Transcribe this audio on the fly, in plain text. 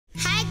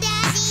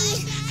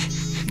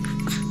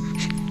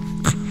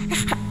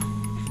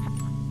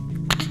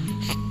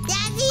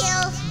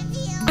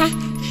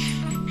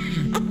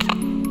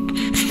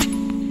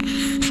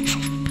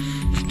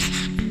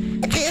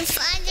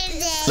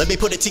me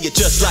put it to you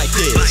just like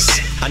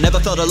this. I never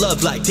felt a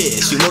love like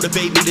this. You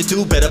motivate me to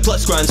do better,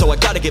 plus grind, so I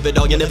gotta give it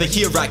all. You never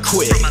hear I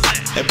quit.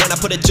 And when I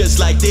put it just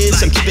like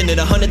this, I'm keeping it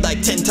 100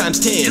 like 10 times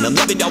 10. I'm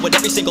loving y'all with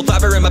every single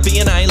fiber in my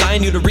being. I ain't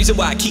lying, you the reason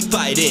why I keep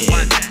fighting.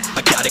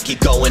 I gotta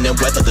keep going and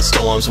weather the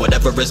storms.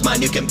 Whatever is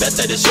mine, you can bet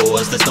that it's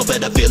yours. There's no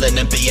better feeling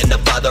than being a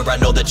father. I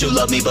know that you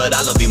love me, but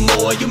I love you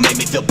more. You made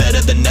me feel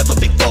better than ever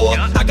before.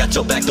 I got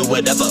your back through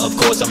whatever, of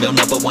course. I'm your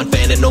 #1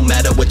 fan, and no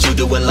matter what you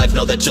do in life,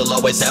 know that you'll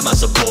always have my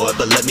support.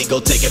 But let me go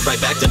take it right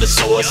back to the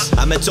source.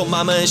 I met your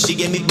mama and she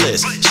gave me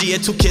bliss. She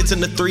had 2 kids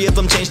and the 3 of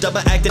them changed up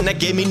my acting. That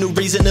gave me new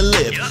reason to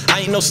live.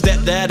 I ain't no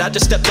stepdad, I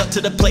just stepped up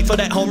to the plate for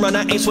that home run.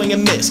 I ain't swing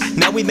and miss.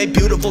 Now we make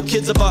beautiful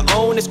kids of our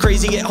own. It's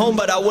crazy at home,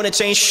 but I wouldn't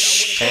change.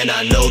 Shh. And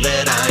I know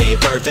that I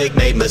ain't perfect,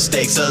 made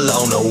mistakes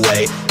along the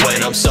way.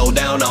 When I'm so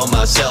down on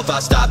myself, I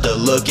stop to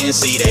look and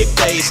see they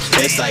face.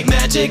 It's like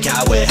magic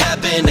how it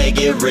happened. They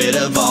get rid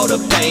of all the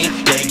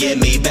pain. They get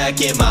me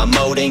back in my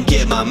mode and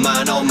get my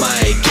mind on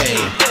my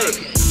game.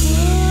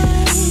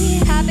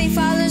 Happy